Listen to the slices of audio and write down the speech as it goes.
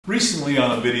Recently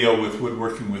on a video with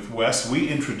Woodworking with Wes, we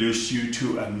introduced you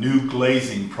to a new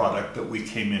glazing product that we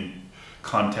came in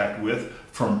contact with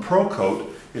from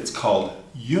ProCoat. It's called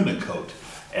UnoCoat,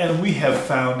 and we have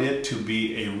found it to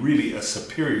be a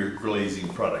superior glazing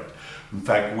product. In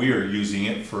fact, we are using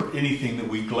it for anything that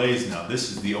we glaze now.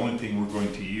 This is the only thing we're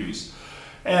going to use.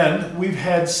 And we've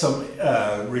had some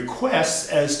requests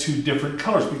as to different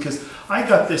colors, because I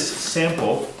got this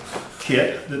sample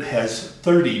kit that has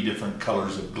 30 different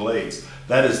colors of glaze.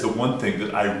 That is the one thing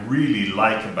that I really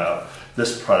like about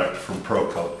this product from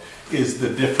ProCoat, is the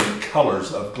different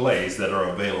colors of glaze that are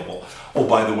available. Oh,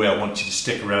 by the way, I want you to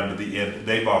stick around to the end.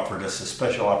 They've offered us a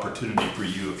special opportunity for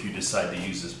you if you decide to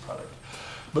use this product.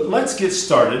 But let's get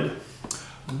started.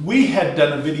 We had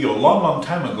done a video a long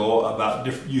time ago about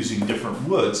using different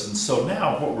woods, and so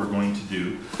now what we're going to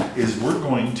do is we're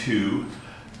going to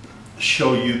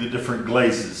show you the different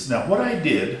glazes. Now what I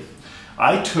did,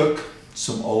 I took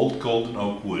some old golden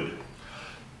oak wood.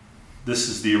 This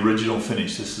is the original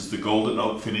finish. This is the golden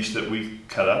oak finish that we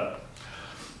cut up.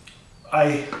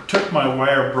 I took my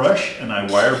wire brush and I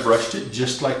wire brushed it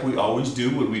just like we always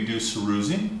do when we do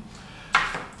cerusing.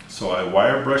 So I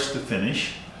wire brushed the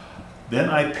finish. Then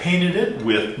I painted it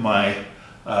with my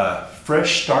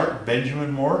Fresh Start Benjamin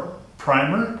Moore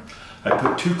primer. I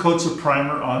put 2 coats of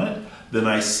primer on it. Then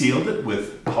I sealed it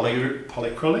with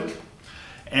polyacrylic.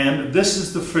 And this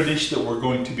is the finish that we're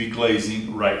going to be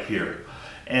glazing right here.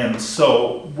 And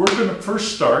so we're going to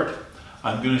first start.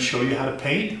 I'm going to show you how to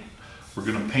paint. We're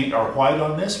going to paint our white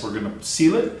on this. We're going to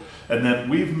seal it. And then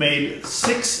we've made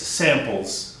 6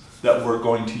 samples that we're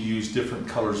going to use different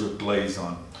colors of glaze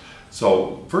on.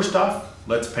 So first off,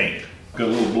 let's paint. I've got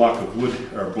a little block of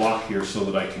wood, or block here, so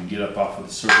that I can get up off of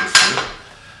the surface here.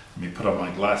 Let me put on my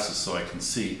glasses so I can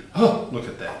see. Oh, look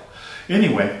at that.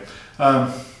 Anyway,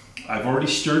 I've already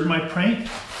stirred my paint,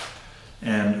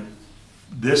 and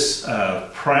this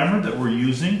primer that we're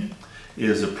using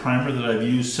is a primer that I've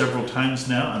used several times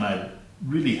now, and I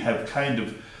really have kind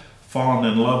of fallen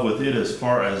in love with it as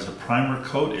far as a primer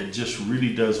coat. It just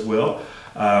really does well.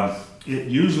 It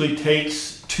usually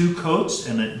takes 2 coats,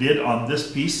 and it did on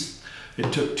this piece.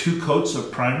 It took 2 coats of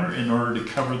primer in order to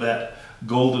cover that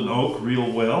golden oak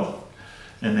real well.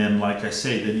 And then, like I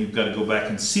say, then you've got to go back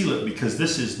and seal it, because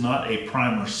this is not a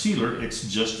primer sealer, it's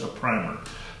just a primer.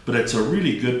 But it's a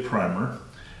really good primer,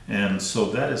 and so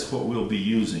that is what we'll be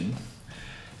using.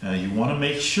 You want to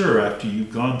make sure after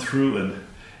you've gone through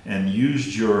and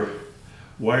used your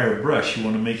wire brush, you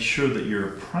want to make sure that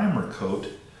your primer coat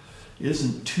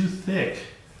isn't too thick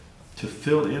to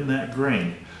fill in that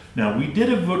grain. Now we did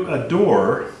a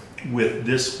door with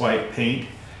this white paint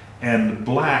and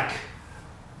black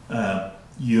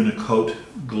UnoCoat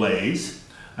glaze.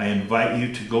 I invite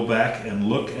you to go back and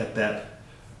look at that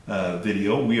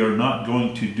video. We are not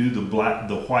going to do the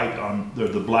black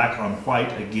on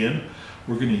white again.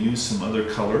 We're going to use some other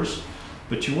colors,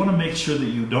 but you want to make sure that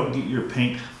you don't get your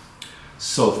paint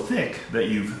so thick that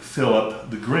you fill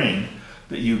up the grain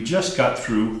that you just got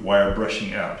through wire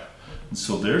brushing out. And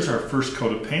so there's our first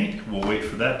coat of paint. We'll wait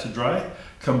for that to dry,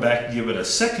 come back, give it a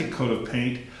second coat of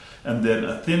paint, and then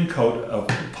a thin coat of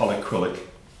polyacrylic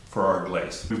for our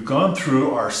glaze. We've gone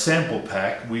through our sample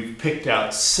pack. We've picked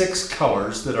out 6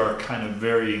 colors that are kind of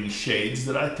varying shades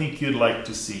that I think you'd like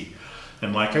to see.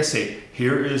 And like I say,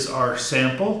 here is our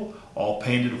sample, all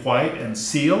painted white and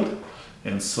sealed.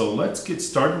 And so let's get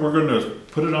started. We're going to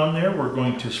put it on there. We're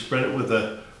going to spread it with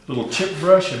a little chip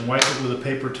brush and wipe it with a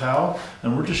paper towel.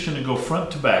 And we're just going to go front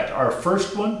to back. Our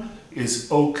first one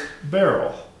is oak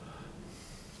barrel.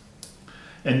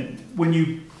 And when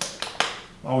you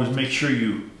always make sure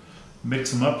you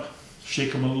mix them up,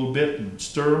 shake them a little bit and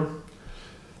stir them.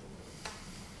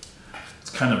 It's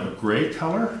kind of a gray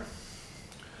color.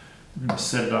 I'm going to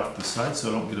set it off the side so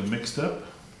I don't get them mixed up.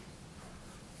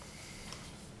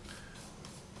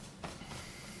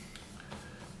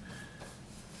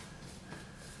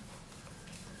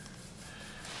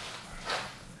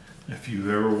 If you've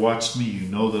ever watched me, you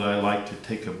know that I like to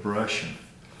take a brush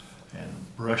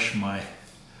and brush my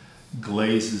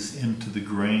glazes into the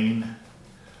grain.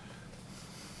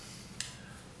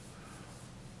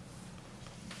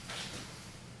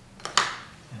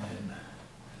 And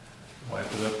wipe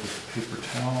it up with a paper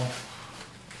towel.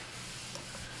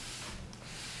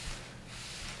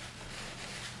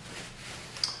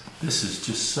 This is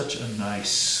just such a nice,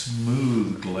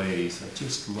 smooth glaze. I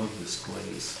just love this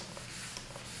glaze.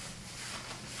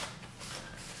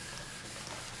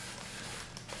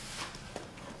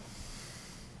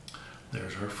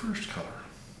 There's our first color.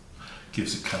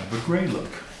 Gives it kind of a gray look.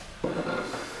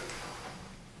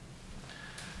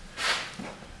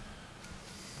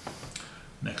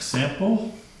 Next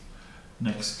sample,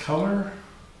 next color.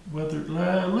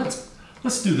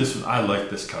 Let's do this one. I like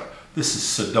this color. This is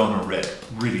Sedona red,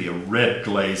 really a red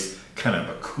glaze, kind of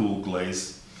a cool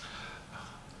glaze.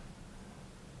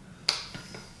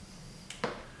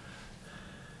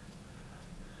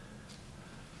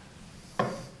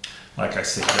 Like I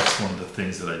say, that's one of the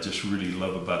things that I just really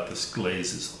love about this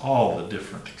glaze is all the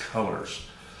different colors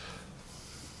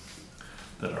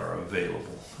that are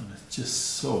available. And it's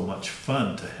just so much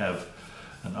fun to have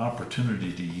an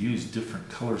opportunity to use different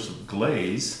colors of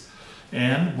glaze.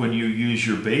 And when you use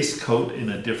your base coat in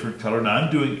a different color, now I'm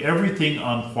doing everything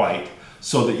on white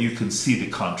so that you can see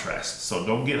the contrast. So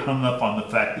don't get hung up on the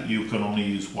fact that you can only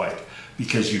use white,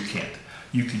 because you can't.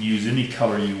 You can use any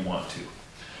color you want to.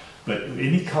 But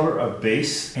any color of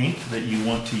base paint that you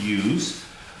want to use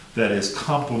that is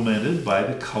complemented by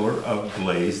the color of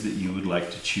glaze that you would like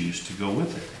to choose to go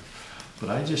with it. But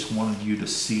I just wanted you to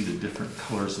see the different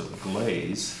colors of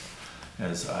glaze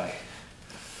as I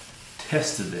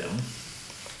tested them.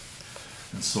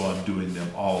 And so I'm doing them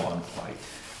all on white.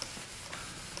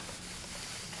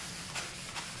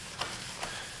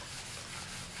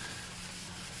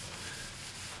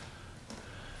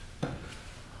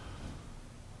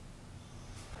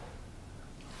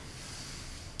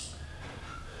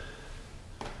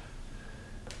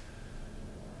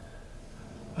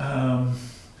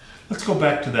 Let's go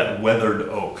back to that weathered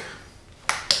oak.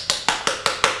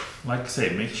 Like I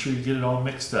say, make sure you get it all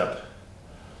mixed up.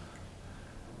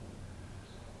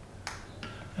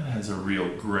 It has a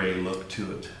real gray look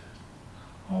to it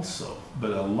also,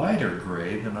 but a lighter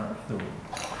gray than our other one.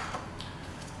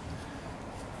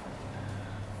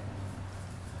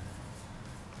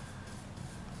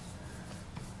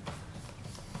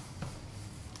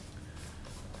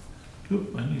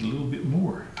 Oop, I need a little bit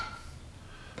more.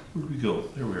 Where'd we go?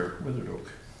 There we are, weathered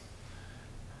oak.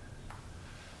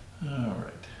 All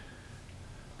right.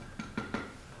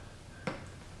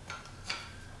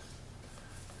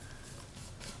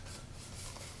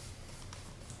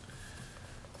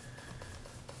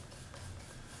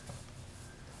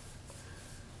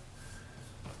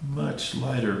 Much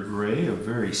lighter gray, a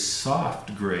very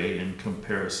soft gray in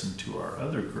comparison to our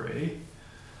other gray.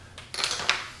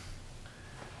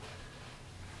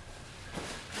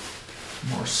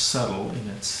 More subtle in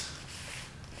its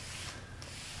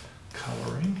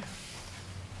coloring.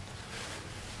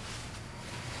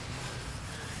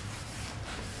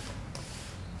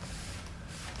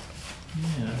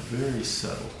 Yeah, very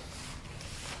subtle.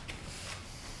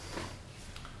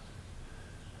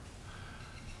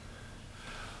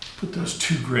 Put those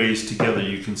two grays together,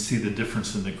 you can see the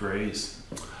difference in the grays.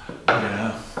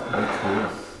 Yeah, very cool.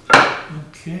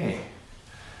 Okay.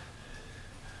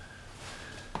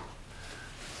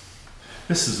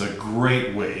 This is a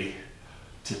great way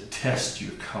to test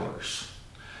your colors.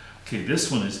 Okay, this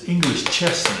one is English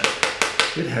chestnut.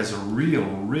 It has a real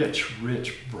rich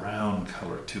brown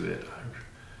color to it.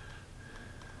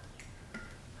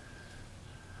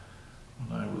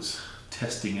 When I was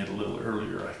testing it a little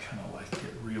earlier, I kind of liked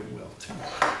it real well too.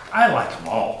 I like them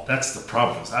all. That's the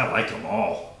problem, is I like them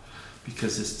all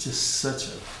because it's just such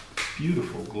a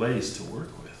beautiful glaze to work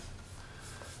with.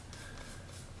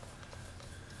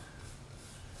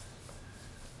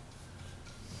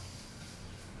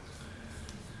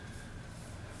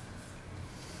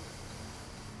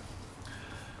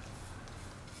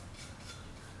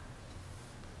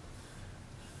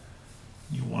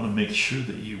 You want to make sure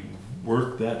that you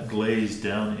work that glaze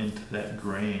down into that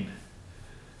grain,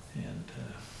 and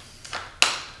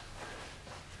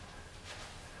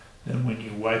then when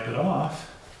you wipe it off,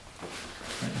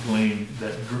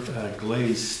 that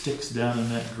glaze sticks down in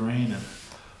that grain and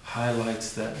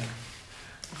highlights that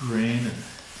grain. And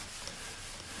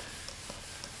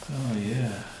oh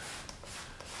yeah.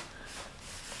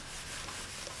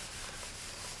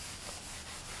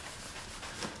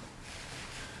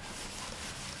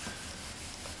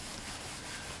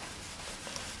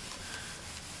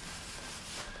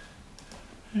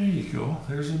 There you go.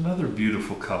 There's another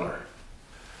beautiful color.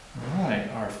 All right,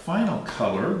 our final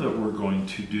color that we're going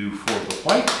to do for the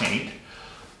white paint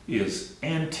is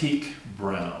antique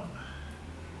brown.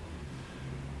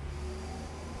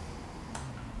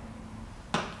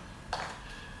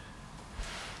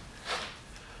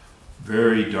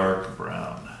 Very dark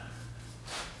brown.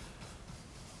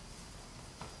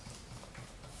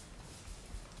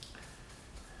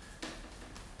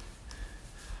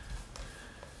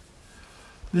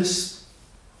 This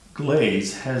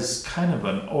glaze has kind of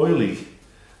an oily,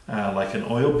 like an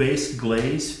oil-based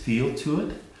glaze feel to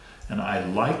it. And I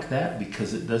like that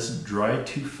because it doesn't dry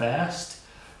too fast.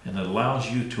 and it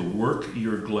allows you to work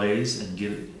your glaze and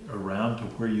get it around to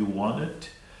where you want it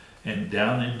and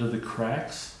down into the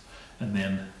cracks, and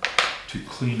then to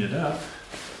clean it up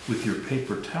with your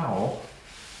paper towel.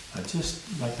 Like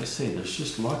I say, there's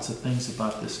just lots of things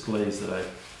about this glaze that I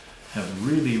have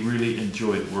really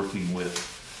enjoyed working with.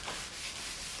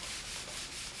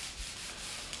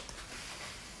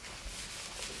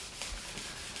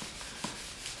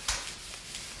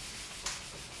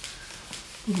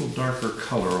 A little darker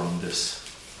color on this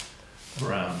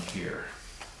brown here.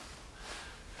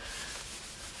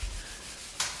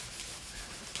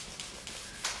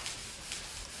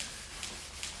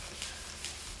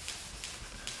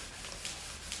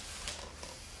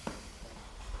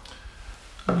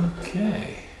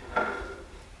 Okay, right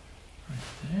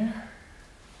there.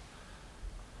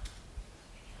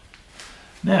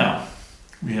 Now,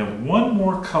 we have one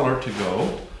more color to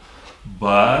go,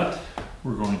 but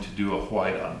we're going to do a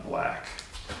white on black.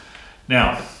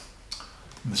 Now,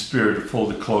 in the spirit of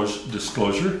full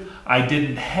disclosure, I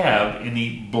didn't have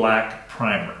any black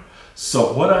primer.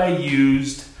 So what I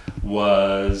used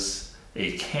was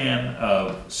a can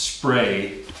of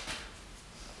spray,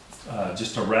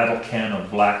 just a rattle can of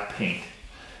black paint.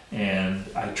 And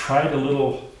I tried a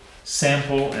little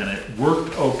sample and it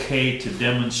worked okay to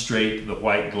demonstrate the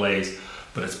white glaze,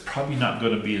 but it's probably not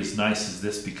going to be as nice as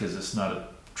this because it's not a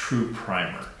true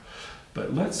primer.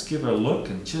 But let's give a look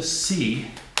and just see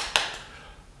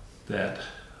that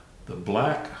the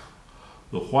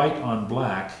white on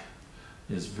black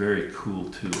is very cool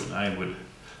too. And I would,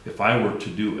 if I were to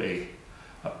do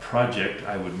a project,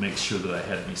 I would make sure that I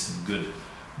had me some good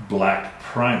black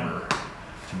primer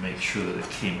to make sure that it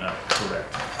came out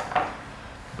correct.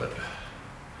 But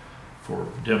for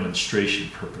demonstration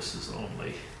purposes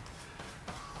only,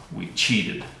 we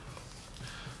cheated.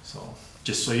 So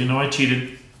just so you know, I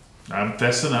cheated. I'm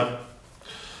fessing up.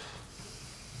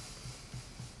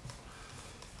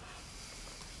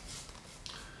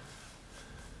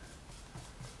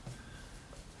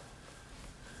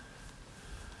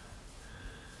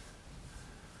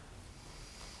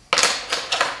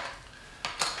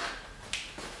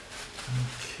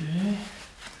 Okay.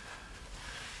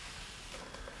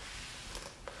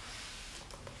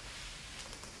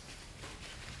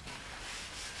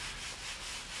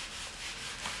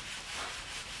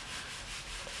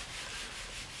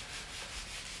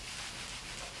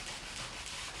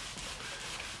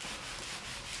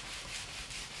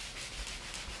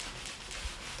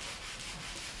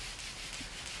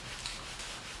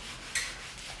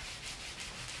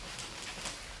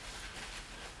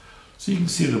 So you can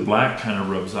see the black kind of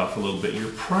rubs off a little bit.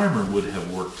 Your primer would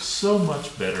have worked so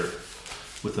much better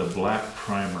with a black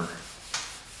primer.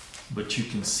 But you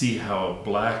can see how a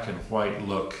black and white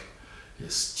look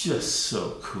is just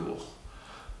so cool.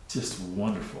 Just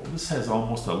wonderful. This has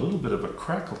almost a little bit of a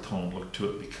crackle tone look to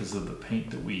it because of the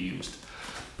paint that we used.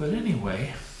 But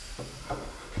anyway,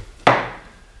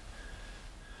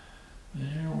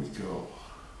 there we go.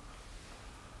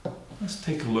 Let's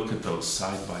take a look at those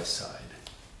side by side.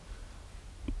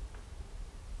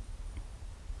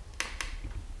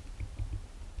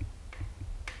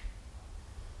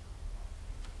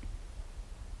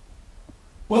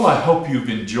 Well, I hope you've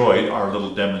enjoyed our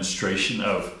little demonstration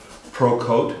of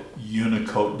ProCoat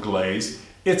UnoCoat Glaze.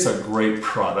 It's a great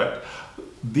product.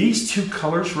 These two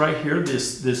colors right here,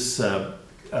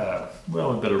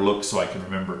 well, I better look so I can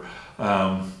remember,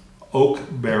 oak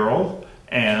barrel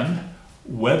and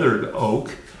weathered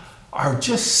oak, are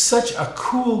just such a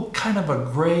cool kind of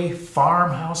a gray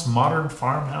farmhouse, modern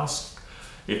farmhouse.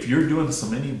 If you're doing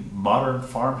any modern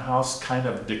farmhouse kind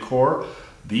of decor,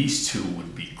 these two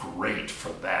would be great for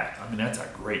that. I mean, that's a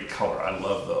great color. I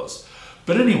love those.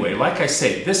 But anyway, like I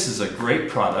say, this is a great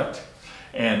product,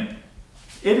 and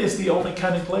it is the only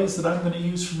kind of glaze that I'm going to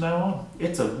use from now on.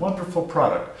 It's a wonderful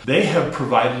product. They have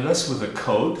provided us with a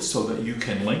code so that you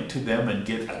can link to them and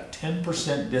get a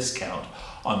 10% discount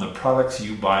on the products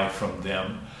you buy from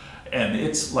them. And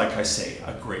it's, like I say,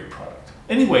 a great product.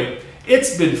 Anyway,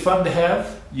 it's been fun to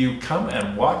have you come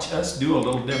and watch us do a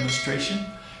little demonstration.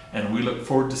 And we look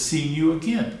forward to seeing you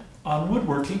again on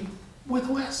Woodworking with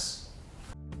Wes.